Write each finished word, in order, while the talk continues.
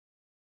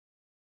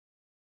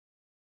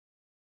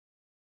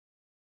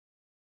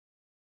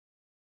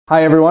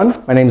Hi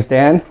everyone, my name is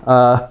Dan.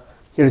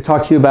 Here to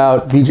talk to you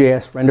about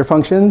VueJS render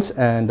functions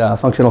and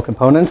functional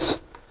components.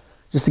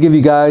 Just to give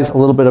you guys a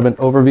little bit of an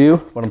overview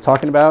of what I'm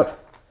talking about,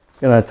 I'm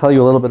going to tell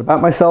you a little bit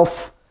about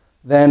myself.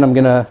 Then I'm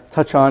going to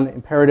touch on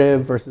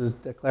imperative versus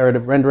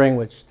declarative rendering,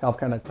 which Tal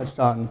kind of touched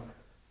on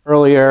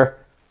earlier.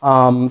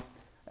 And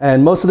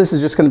most of this is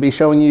just going to be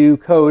showing you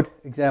code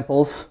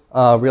examples,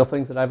 real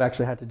things that I've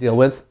actually had to deal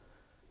with.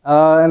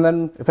 And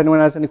then if anyone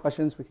has any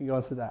questions, we can go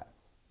into that.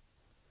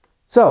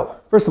 So,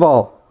 first of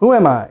all, who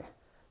am I?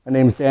 My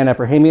name is Dan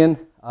Aprahamian.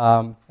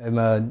 I'm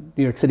a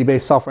New York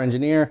City-based software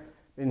engineer.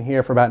 Been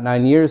here for about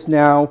 9 years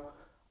now.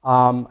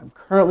 I'm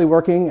currently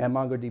working at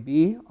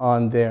MongoDB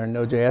on their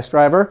Node.js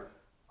driver,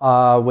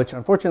 which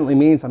unfortunately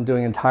means I'm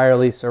doing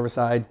entirely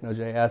server-side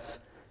Node.js.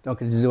 Don't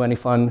get to do any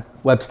fun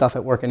web stuff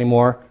at work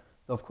anymore.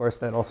 Though, of course,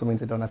 that also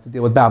means I don't have to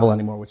deal with Babel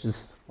anymore, which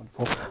is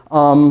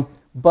wonderful.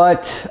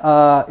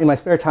 But in my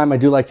spare time, I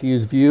do like to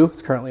use Vue.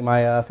 It's currently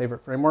my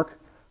favorite framework.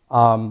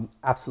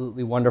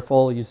 Absolutely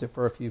wonderful. Used it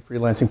for a few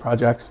freelancing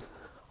projects.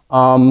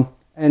 And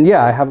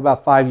yeah, I have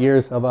about 5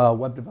 years of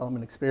web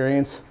development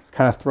experience. I was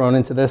kind of thrown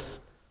into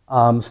this.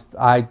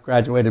 I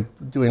graduated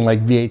doing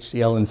like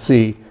VHDL and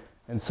C.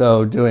 And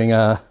so doing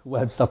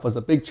web stuff was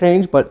a big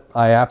change, but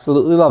I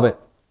absolutely love it.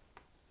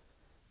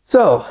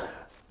 So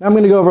now I'm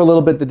going to go over a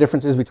little bit the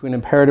differences between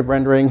imperative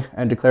rendering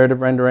and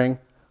declarative rendering.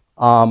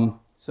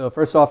 So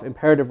first off,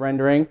 imperative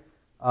rendering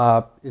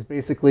is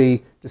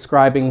basically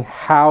describing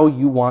how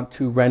you want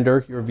to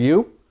render your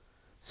view.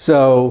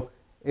 So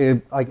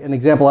like an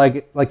example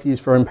I like to use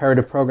for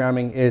imperative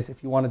programming is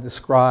if you want to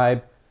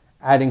describe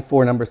adding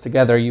 4 numbers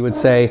together, you would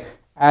say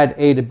add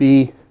A to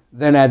B,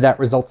 then add that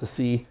result to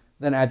C,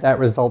 then add that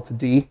result to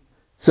D.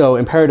 So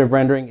imperative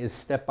rendering is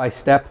step by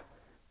step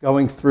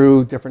going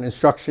through different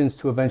instructions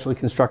to eventually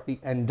construct the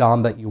end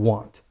DOM that you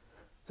want.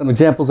 Some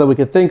examples that we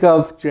could think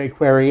of,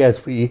 jQuery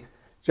as we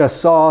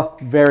just saw,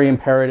 very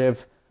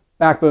imperative.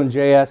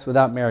 Backbone.js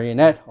without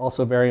Marionette,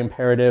 also very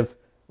imperative.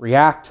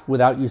 React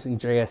without using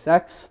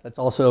JSX, that's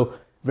also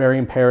very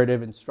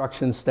imperative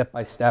instructions step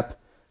by step.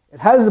 It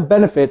has the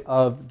benefit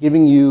of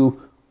giving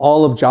you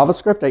all of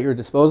JavaScript at your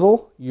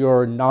disposal.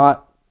 You're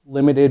not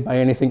limited by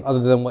anything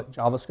other than what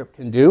JavaScript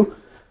can do.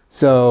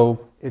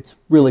 So it's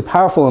really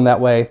powerful in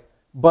that way,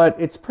 but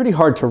it's pretty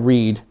hard to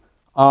read.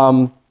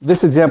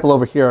 This example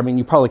over here, I mean,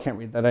 you probably can't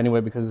read that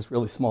anyway because it's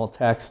really small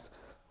text.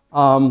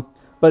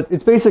 But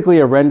it's basically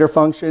a render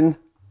function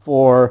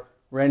for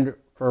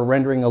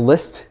rendering a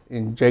list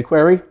in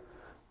jQuery.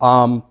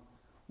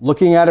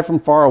 Looking at it from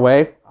far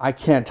away, I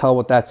can't tell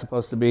what that's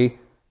supposed to be.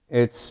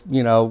 It's,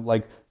 you know,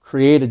 like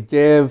create a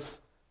div,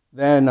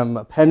 then I'm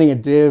appending a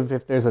div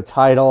if there's a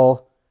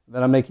title,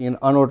 then I'm making an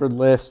unordered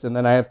list, and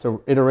then I have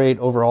to iterate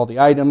over all the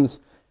items,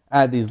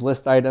 add these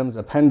list items,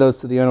 append those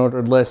to the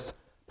unordered list,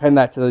 append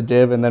that to the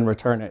div, and then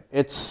return it.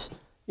 It's,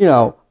 you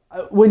know,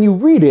 when you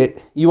read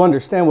it, you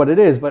understand what it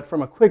is, but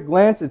from a quick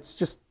glance, it's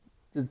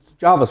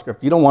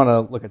JavaScript. You don't want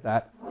to look at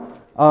that.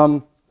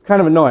 It's kind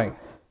of annoying.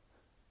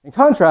 In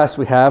contrast,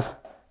 we have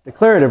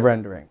declarative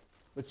rendering,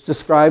 which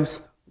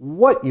describes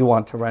what you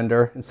want to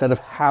render instead of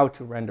how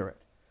to render it.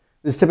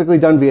 This is typically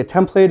done via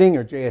templating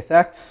or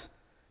JSX.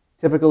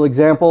 Typical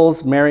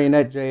examples,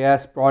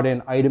 Marionette.js brought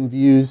in item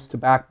views to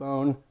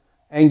Backbone.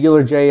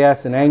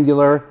 Angular.js and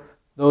Angular,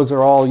 those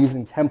are all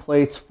using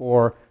templates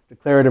for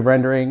declarative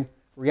rendering.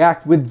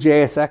 React with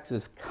JSX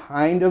is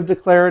kind of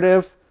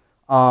declarative,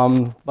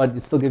 but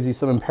it still gives you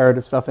some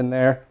imperative stuff in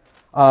there.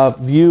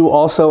 Vue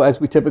also, as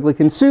we typically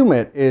consume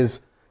it,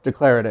 is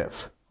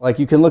declarative. Like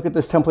you can look at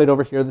this template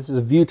over here. This is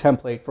a Vue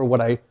template for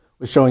what I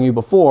was showing you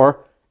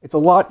before. It's a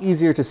lot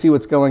easier to see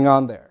what's going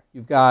on there.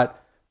 You've got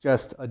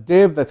just a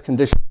div that's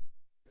conditioned.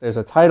 There's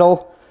a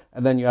title,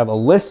 and then you have a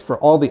list for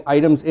all the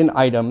items in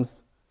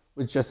items,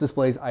 which just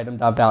displays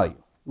item.value.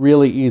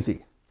 Really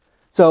easy.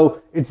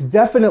 So it's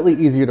definitely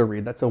easier to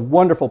read. That's a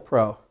wonderful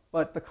pro.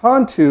 But the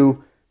con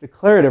to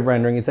declarative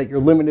rendering is that you're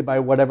limited by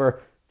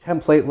whatever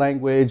template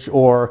language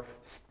or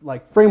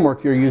like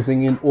framework you're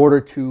using in order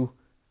to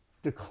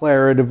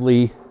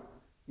declaratively,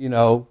 you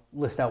know,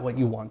 list out what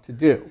you want to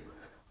do.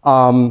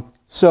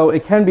 So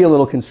it can be a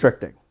little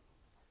constricting.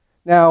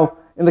 Now,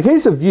 in the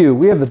case of Vue,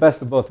 we have the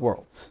best of both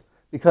worlds.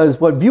 Because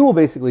what Vue will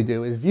basically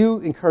do is Vue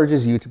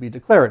encourages you to be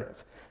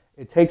declarative.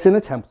 It takes in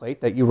a template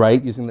that you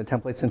write using the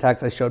template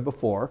syntax I showed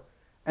before,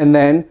 and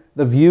then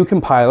the Vue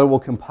compiler will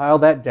compile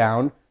that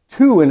down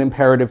to an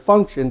imperative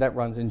function that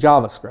runs in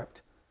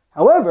JavaScript.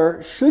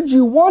 However, should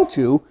you want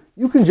to,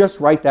 you can just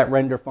write that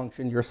render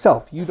function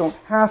yourself. You don't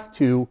have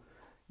to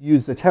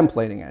use the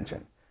templating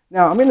engine.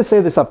 Now, I'm going to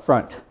say this up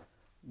front.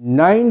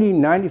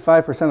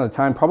 90–95% of the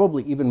time,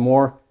 probably even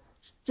more,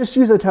 just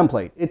use a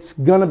template. It's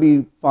going to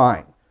be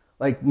fine.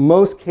 Like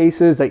most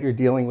cases that you're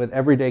dealing with,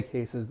 everyday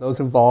cases, those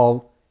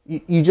involve,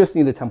 you just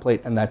need a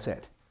template and that's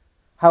it.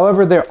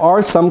 However, there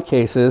are some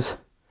cases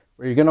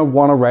where you're going to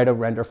want to write a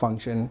render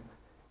function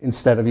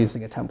instead of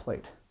using a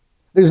template.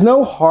 There's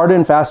no hard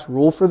and fast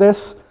rule for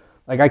this.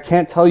 Like I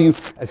can't tell you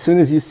as soon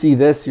as you see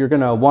this, you're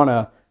going to want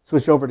to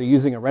switch over to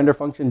using a render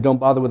function. Don't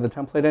bother with the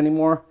template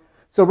anymore.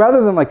 So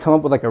rather than like come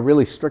up with like a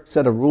really strict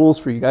set of rules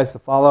for you guys to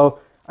follow,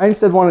 I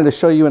instead wanted to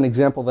show you an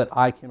example that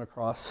I came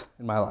across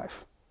in my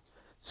life.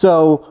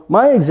 So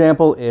my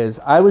example is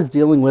I was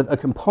dealing with a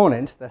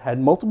component that had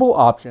multiple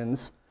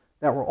options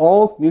that were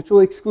all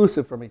mutually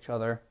exclusive from each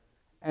other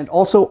and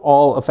also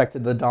all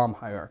affected the DOM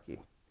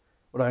hierarchy.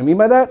 What do I mean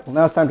by that? Well,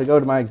 now it's time to go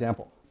to my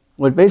example.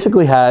 What it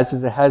basically has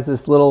is it has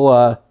this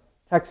little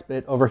text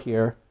bit over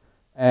here,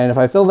 and if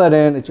I fill that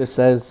in, it just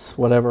says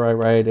whatever I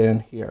write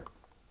in here,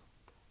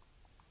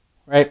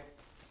 right?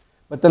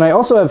 But then I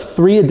also have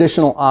 3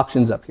 additional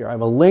options up here. I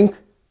have a link,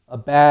 a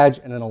badge,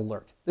 and an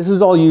alert. This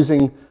is all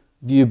using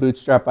Vue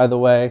Bootstrap, by the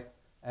way,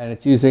 and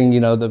it's using, you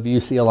know, the Vue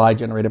CLI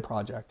generated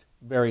project.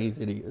 Very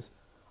easy to use.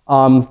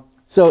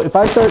 So if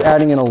I start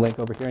adding in a link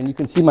over here, and you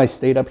can see my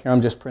state up here,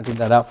 I'm just printing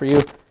that out for you.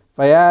 If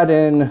I add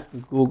in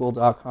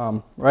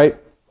google.com, right,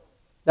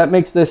 that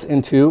makes this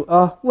into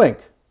a link.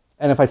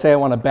 And if I say I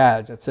want a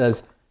badge that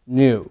says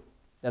new,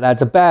 that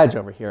adds a badge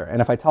over here.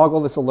 And if I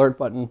toggle this alert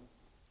button,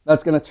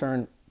 that's going to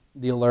turn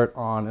the alert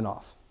on and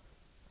off.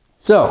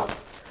 So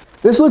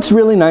this looks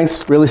really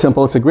nice, really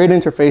simple. It's a great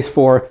interface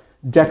for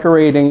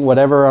decorating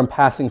whatever I'm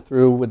passing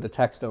through with the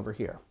text over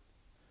here.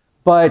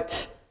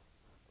 But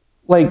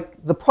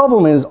like the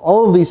problem is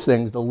all of these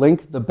things, the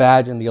link, the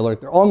badge, and the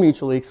alert, they're all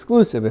mutually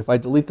exclusive. If I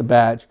delete the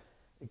badge,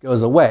 it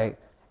goes away.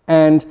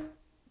 And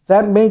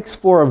that makes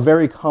for a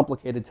very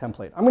complicated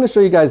template. I'm going to show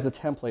you guys the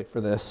template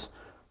for this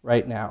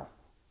right now.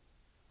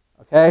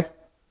 Okay?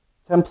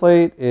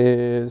 Template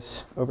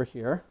is over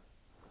here,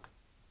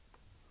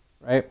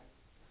 right?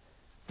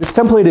 This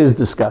template is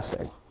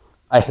disgusting.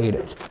 I hate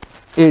it.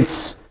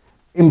 It's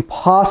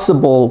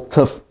impossible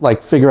to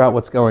like figure out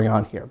what's going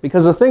on here.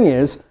 Because the thing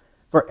is,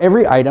 for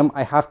every item,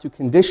 I have to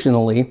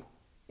conditionally,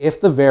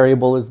 if the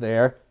variable is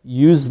there,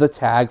 use the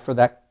tag for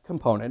that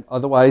component,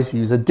 otherwise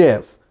use a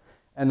div.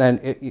 And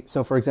then,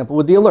 so for example,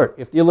 with the alert,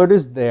 if the alert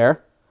is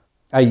there,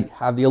 I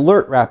have the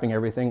alert wrapping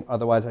everything,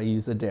 otherwise I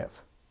use a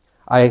div.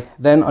 I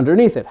then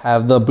underneath it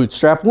have the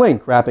bootstrap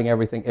link wrapping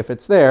everything if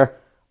it's there,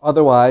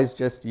 otherwise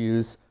just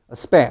use a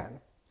span.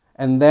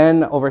 And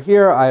then over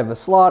here I have the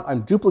slot,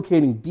 I'm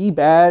duplicating B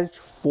badge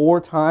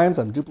 4 times,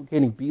 I'm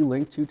duplicating B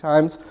link 2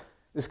 times.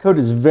 This code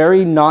is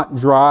very not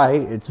dry,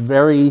 it's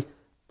very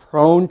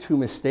prone to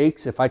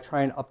mistakes. If I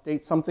try and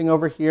update something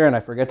over here and I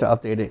forget to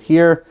update it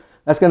here,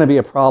 that's going to be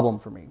a problem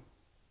for me.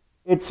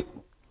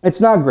 It's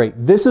not great.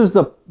 This is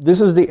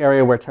the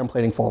area where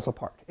templating falls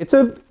apart. It's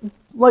a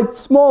like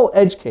small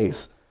edge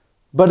case,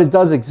 but it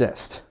does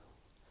exist.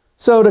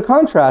 So to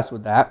contrast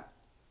with that,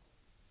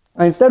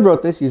 I instead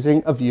wrote this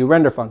using a Vue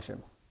render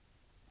function.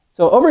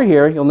 So over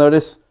here, you'll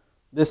notice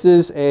this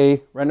is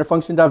a render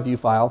function.vue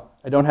file.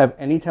 I don't have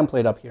any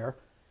template up here.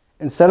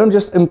 Instead, I'm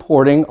just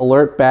importing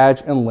alert,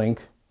 badge, and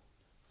link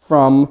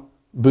from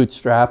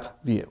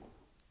Bootstrap Vue.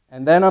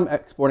 And then I'm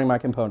exporting my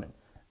component.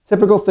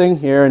 Typical thing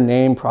here,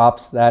 name,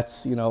 props,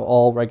 that's, you know,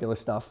 all regular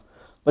stuff.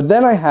 But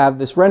then I have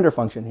this render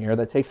function here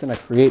that takes in a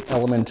create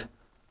element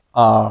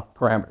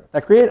parameter.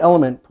 That create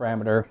element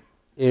parameter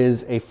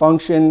is a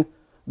function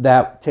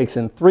that takes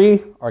in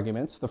 3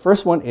 arguments. The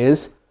first one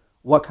is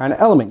what kind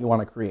of element you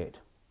want to create.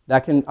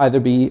 That can either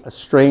be a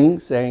string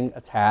saying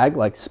a tag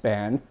like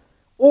span,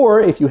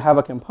 or if you have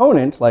a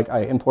component like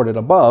I imported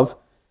above,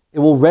 it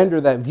will render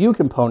that Vue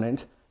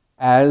component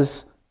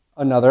as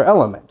another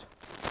element.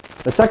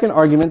 The second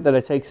argument that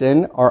it takes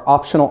in are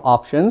optional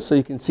options. So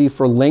you can see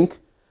for link,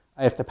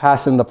 I have to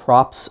pass in the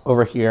props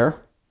over here.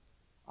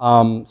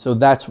 So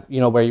that's, you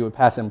know, where you would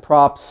pass in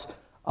props.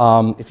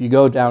 If you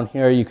go down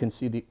here, you can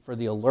see for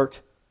the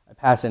alert, I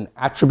pass in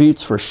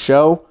attributes for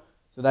show.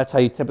 So that's how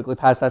you typically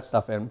pass that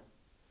stuff in.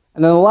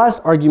 And then the last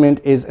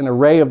argument is an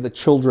array of the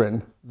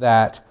children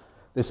that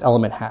this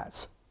element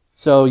has.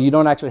 So you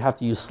don't actually have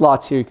to use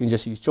slots here. You can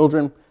just use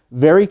children.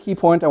 Very key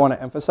point I want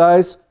to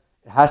emphasize.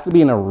 It has to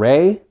be an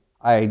array.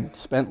 I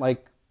spent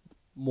like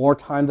more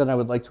time than I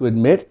would like to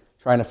admit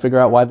trying to figure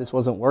out why this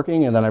wasn't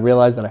working, and then I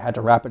realized that I had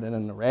to wrap it in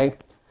an array.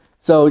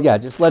 So yeah,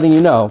 just letting you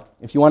know,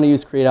 if you want to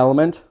use create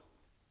element,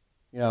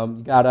 you know,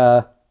 you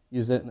gotta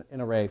use it in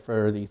an array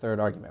for the third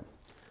argument.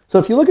 So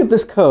if you look at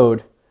this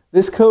code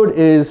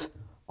is,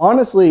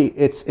 honestly,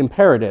 it's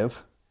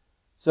imperative.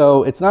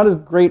 So it's not as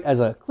great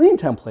as a clean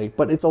template,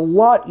 but it's a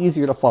lot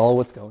easier to follow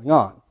what's going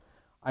on.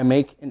 I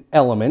make an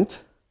element,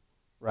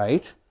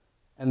 right?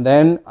 And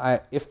then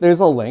if there's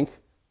a link,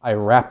 I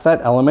wrap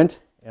that element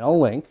in a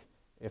link.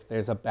 If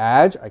there's a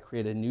badge, I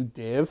create a new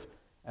div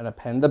and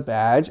append the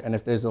badge. And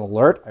if there's an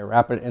alert, I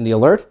wrap it in the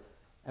alert.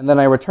 And then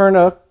I return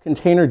a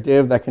container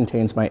div that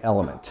contains my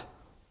element,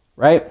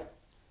 right?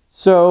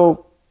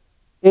 So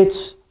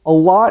it's a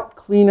lot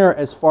cleaner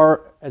as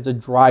far as a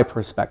dry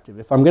perspective.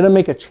 If I'm going to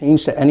make a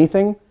change to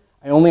anything,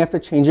 I only have to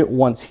change it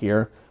once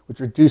here,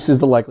 which reduces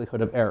the likelihood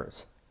of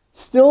errors.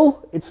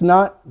 Still, it's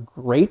not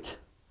great.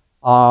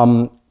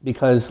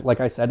 Because,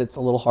 like I said, it's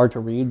a little hard to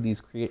read.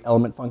 These create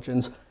element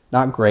functions,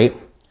 not great.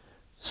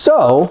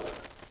 So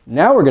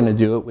now we're going to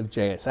do it with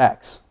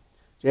JSX.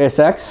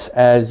 JSX,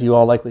 as you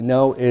all likely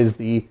know, is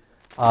the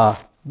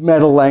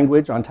meta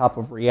language on top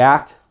of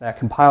React that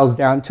compiles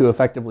down to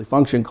effectively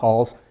function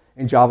calls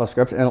in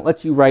JavaScript, and it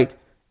lets you write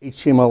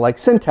HTML-like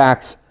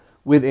syntax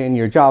within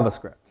your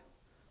JavaScript.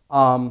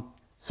 And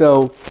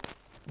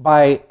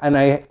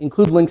I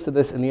include links to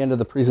this in the end of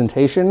the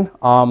presentation.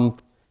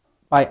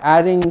 By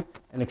adding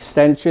an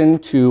extension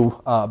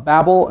to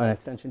Babel, an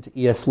extension to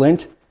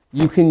ESLint,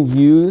 you can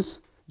use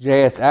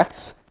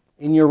JSX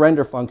in your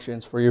render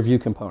functions for your Vue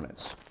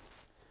components.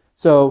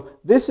 So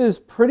this is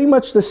pretty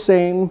much the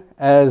same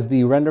as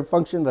the render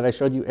function that I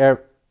showed you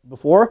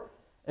before,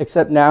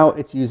 except now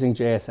it's using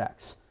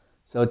JSX.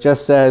 So it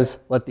just says,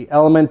 let the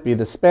element be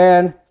the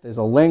span. If there's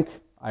a link,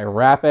 I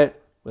wrap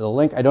it with a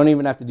link. I don't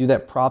even have to do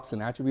that props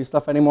and attribute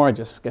stuff anymore. I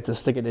just get to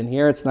stick it in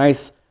here. It's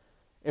nice.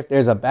 If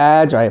there's a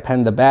badge, I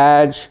append the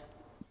badge.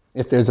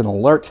 If there's an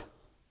alert,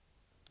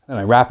 then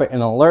I wrap it in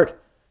an alert,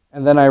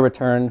 and then I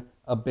return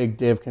a big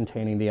div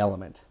containing the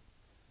element.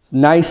 It's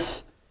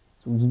nice.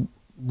 It's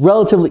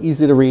relatively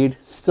easy to read.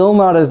 Still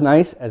not as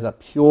nice as a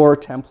pure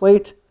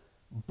template,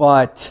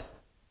 but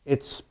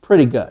it's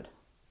pretty good,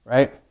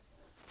 right?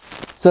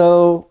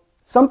 So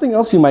something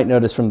else you might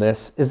notice from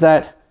this is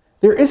that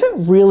there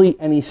isn't really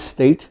any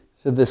state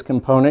to this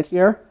component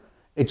here.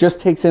 It just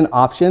takes in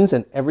options,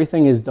 and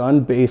everything is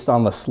done based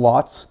on the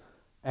slots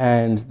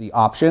and the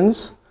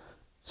options.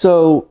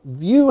 So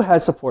Vue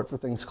has support for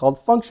things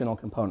called functional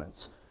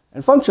components.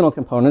 And functional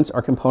components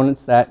are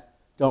components that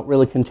don't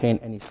really contain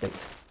any state.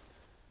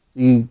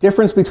 The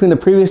difference between the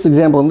previous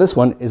example and this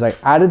one is I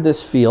added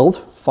this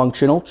field,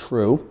 functional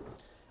true,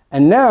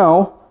 and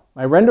now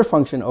my render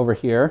function over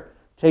here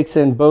takes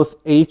in both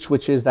h,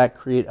 which is that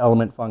create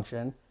element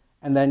function,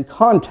 and then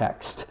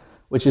context,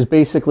 which is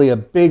basically a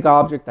big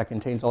object that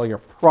contains all your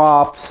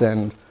props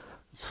and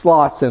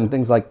slots and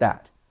things like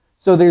that.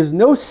 So there's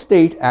no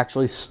state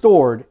actually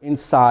stored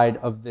inside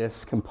of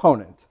this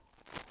component.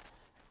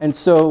 And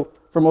so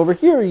from over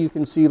here, you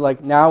can see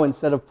like now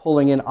instead of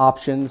pulling in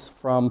options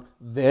from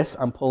this,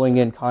 I'm pulling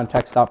in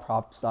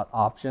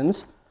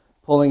context.props.options,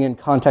 pulling in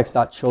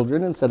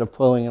context.children instead of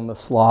pulling in the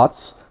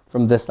slots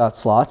from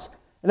this.slots,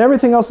 and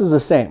everything else is the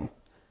same.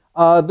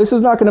 This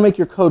is not going to make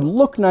your code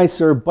look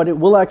nicer, but it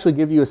will actually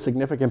give you a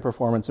significant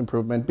performance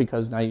improvement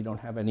because now you don't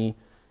have any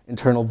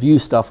internal Vue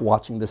stuff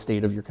watching the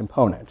state of your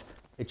component.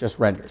 It just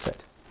renders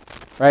it,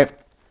 right?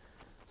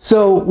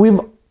 So we've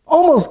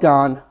almost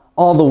gone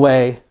all the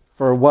way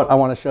for what I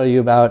want to show you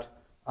about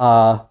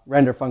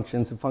render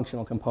functions and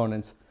functional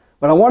components.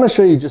 But I want to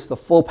show you just the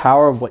full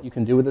power of what you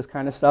can do with this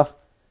kind of stuff.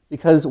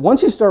 Because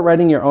once you start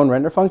writing your own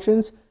render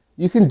functions,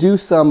 you can do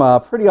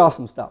some pretty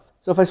awesome stuff.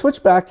 So if I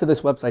switch back to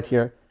this website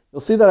here,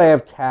 you'll see that I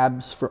have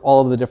tabs for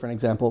all of the different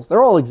examples.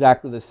 They're all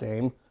exactly the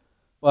same,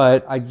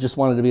 but I just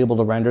wanted to be able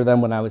to render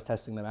them when I was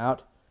testing them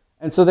out.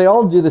 And so they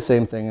all do the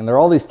same thing, and they're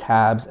all these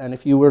tabs. And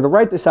if you were to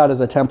write this out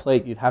as a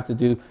template, you'd have to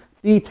do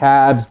b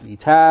tabs, b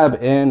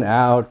tab, in,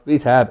 out, b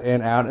tab,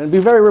 in, out, and it'd be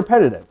very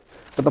repetitive.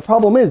 But the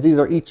problem is these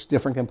are each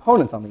different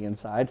components on the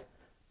inside.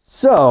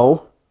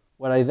 So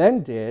what I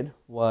then did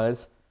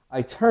was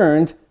I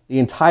turned the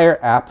entire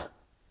app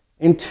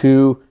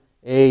into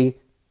a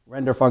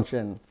render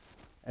function.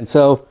 And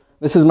so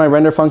this is my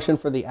render function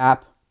for the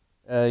app.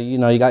 You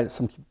know, you got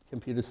some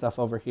computed stuff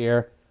over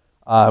here.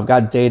 I've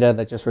got data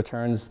that just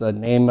returns the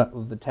name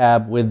of the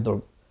tab with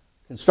the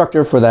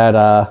constructor for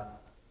that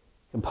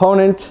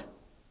component.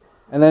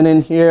 And then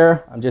in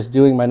here, I'm just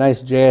doing my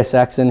nice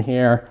JSX in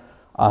here.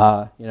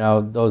 You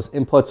know, those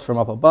inputs from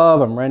up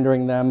above, I'm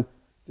rendering them,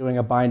 doing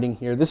a binding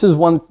here. This is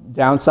one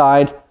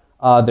downside.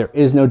 There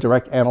is no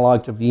direct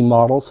analog to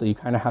vModel, so you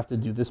kind of have to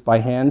do this by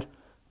hand.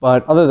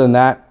 But other than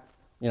that,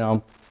 you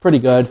know, pretty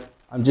good.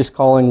 I'm just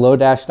calling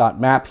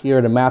lodash.map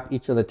here to map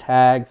each of the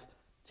tags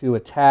to a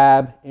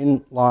tab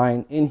in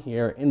line in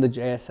here in the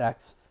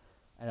JSX.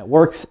 And it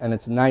works, and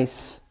it's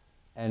nice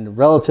and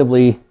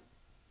relatively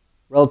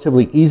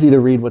easy to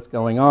read what's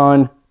going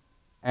on,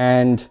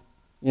 and,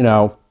 you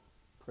know,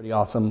 pretty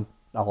awesome,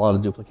 not a lot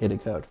of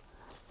duplicated code.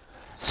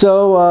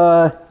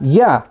 So,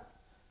 yeah,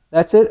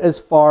 that's it as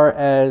far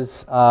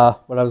as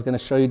what I was going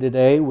to show you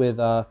today with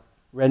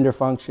render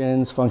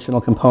functions, functional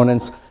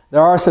components.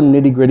 There are some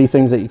nitty-gritty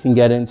things that you can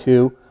get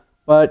into,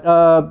 but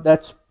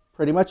that's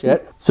pretty much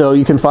it. So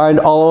you can find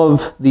all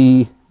of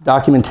the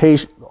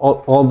documentation,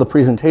 all of the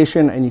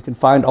presentation, and you can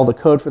find all the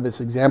code for this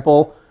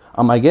example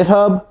on my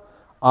GitHub.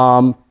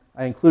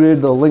 I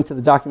included the link to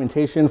the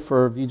documentation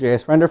for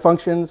Vue.js render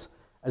functions,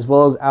 as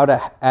well as how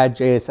to add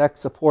JSX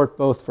support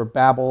both for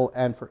Babel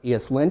and for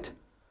ESLint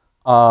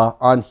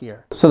on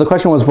here. So the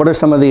question was, what are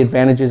some of the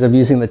advantages of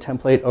using the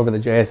template over the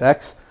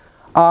JSX?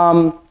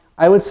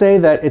 I would say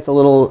that it's a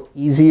little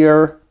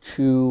easier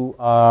to,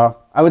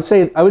 I would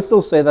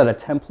still say that a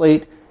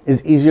template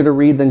is easier to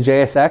read than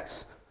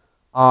JSX.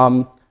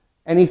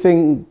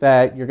 Anything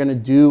that you're going to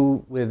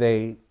do with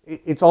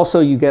it's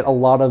also, you get a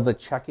lot of the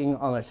checking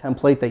on a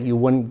template that you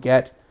wouldn't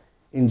get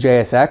in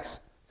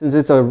JSX. Since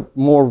it's a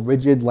more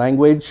rigid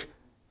language,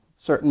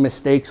 certain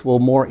mistakes will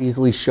more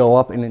easily show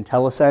up in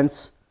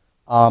IntelliSense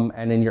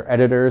and in your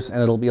editors,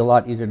 and it'll be a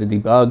lot easier to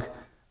debug.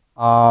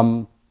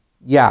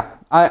 Yeah,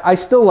 I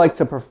still like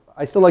to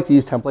I still like to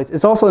use templates.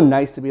 It's also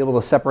nice to be able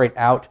to separate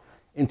out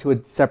into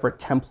a separate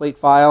template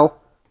file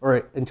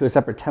or into a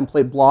separate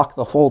template block,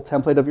 the full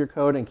template of your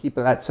code, and keep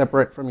that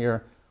separate from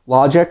your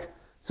logic.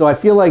 So I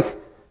feel like,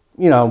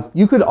 you know,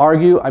 you could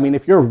argue, I mean,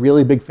 if you're a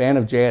really big fan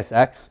of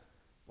JSX,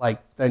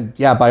 like, then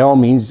yeah, by all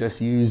means,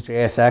 just use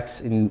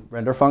JSX in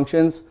render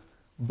functions.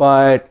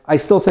 But I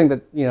still think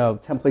that, you know,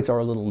 templates are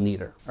a little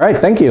neater. All right,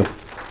 thank you.